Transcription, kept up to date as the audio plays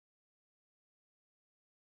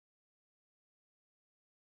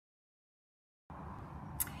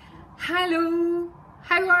Hello,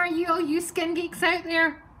 how are you all you skin geeks out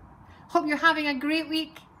there? Hope you're having a great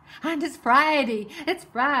week. And it's Friday,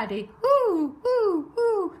 woo, woo,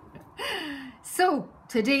 woo. So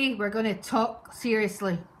today we're going to talk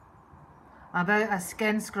seriously about a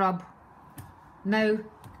skin scrub. Now,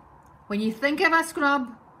 when you think of a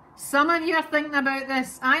scrub, some of you are thinking about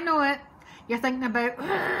this, I know it. You're thinking about,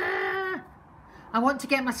 I want to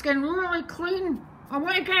get my skin really clean. I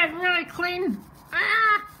want to get it really clean.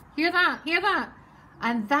 Hear that? Hear that?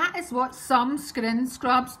 And that is what some skin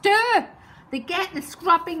scrubs do. They get the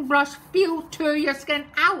scrubbing brush feel to your skin.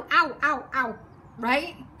 Ow, ow, ow, ow.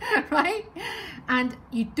 Right? Right? And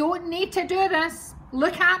you don't need to do this.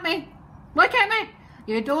 Look at me. Look at me.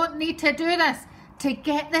 You don't need to do this to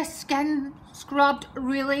get the skin scrubbed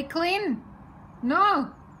really clean.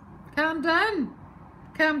 No. Calm down.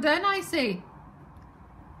 Calm down, I say.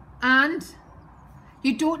 And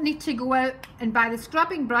you don't need to go out and buy the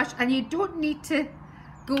scrubbing brush, and you don't need to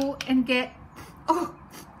go and get, oh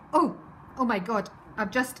my God, I've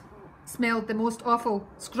just smelled the most awful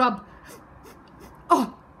scrub.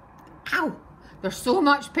 Oh, ow, there's so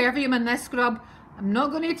much perfume in this scrub. I'm not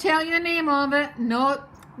going to tell you the name of it. No,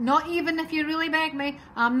 not even if you really beg me.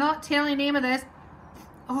 I'm not telling you the name of this.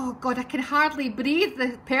 Oh God, I can hardly breathe.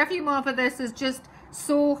 The perfume of this is just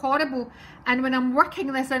so horrible. And when I'm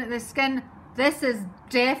working this into the skin, this has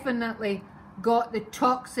definitely got the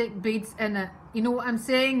toxic beads in it. You know what I'm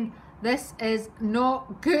saying? This is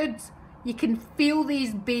not good. You can feel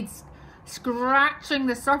these beads scratching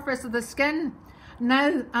the surface of the skin.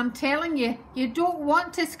 Now, I'm telling you, you don't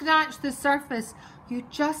want to scratch the surface. You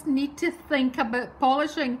just need to think about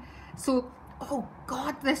polishing. So, oh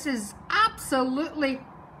God, this is absolutely,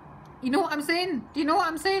 you know what I'm saying? Do you know what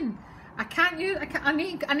I'm saying? I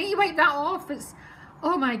need to wipe that off. It's,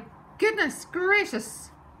 oh my goodness gracious.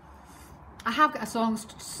 I have got a strong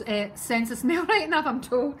sense of smell right now, I'm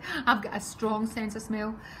told. I've got a strong sense of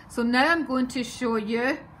smell. So now I'm going to show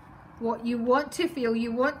you what you want to feel.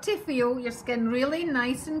 You want to feel your skin really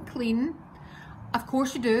nice and clean. Of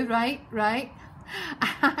course you do, right? Right?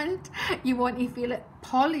 And you want to feel it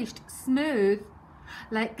polished, smooth,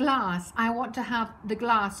 like glass. I want to have the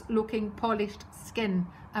glass looking polished skin.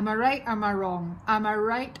 Am I right or am I wrong? Am I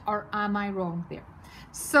right or am I wrong there?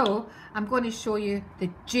 So I'm going to show you the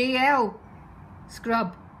JL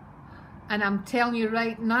scrub, and I'm telling you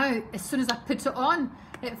right now, as soon as I put it on,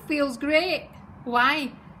 it feels great.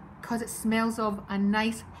 Why? Because it smells of a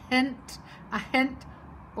nice hint,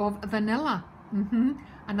 of vanilla.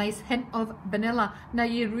 A nice hint of vanilla. Now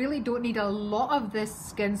you really don't need a lot of this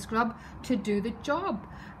skin scrub to do the job.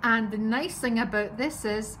 And the nice thing about this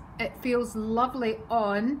is it feels lovely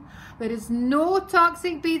on. There is no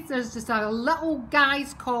toxic beads. There's just a little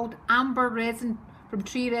guys called amber resin from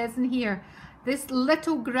tree resin here. This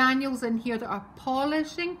little granules in here that are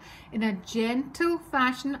polishing in a gentle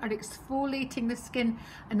fashion, are exfoliating the skin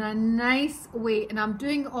in a nice way. And I'm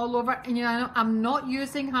doing it all over, and you know, I'm not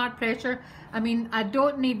using hard pressure. I mean, I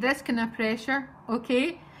don't need this kind of pressure,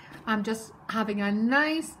 okay? I'm just having a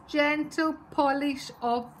nice gentle polish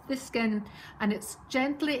of the skin, and it's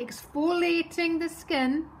gently exfoliating the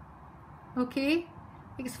skin, okay?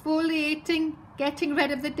 Exfoliating, getting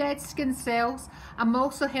rid of the dead skin cells. I'm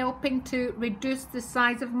also helping to reduce the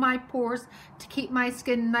size of my pores to keep my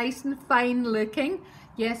skin nice and fine looking.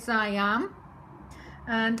 Yes, I am.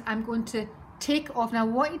 And I'm going to take off. Now I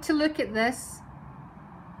want you to look at this.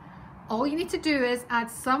 All you need to do is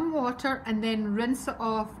add some water and then rinse it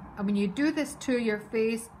off. And when you do this to your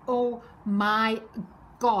face, oh my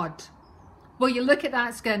God, will you look at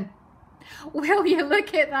that skin? Will you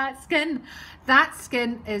look at that skin? That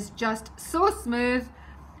skin is just so smooth.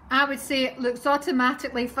 I would say it looks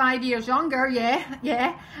automatically 5 years younger.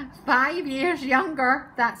 Yeah, 5 years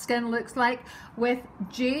younger that skin looks like with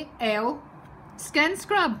JL skin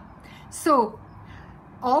scrub. So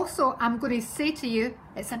also I'm going to say to you,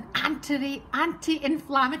 it's an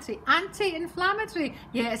anti-inflammatory.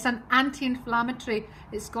 Yeah, it's an anti-inflammatory.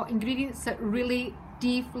 It's got ingredients that really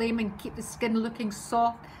deflame and keep the skin looking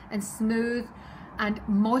soft and smooth and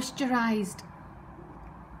moisturized.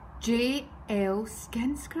 JL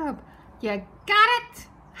skin scrub. You got it.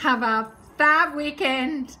 Have a fab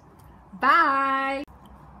weekend. Bye.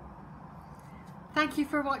 Thank you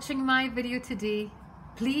for watching my video today.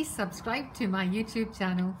 Please subscribe to my YouTube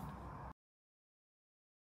channel.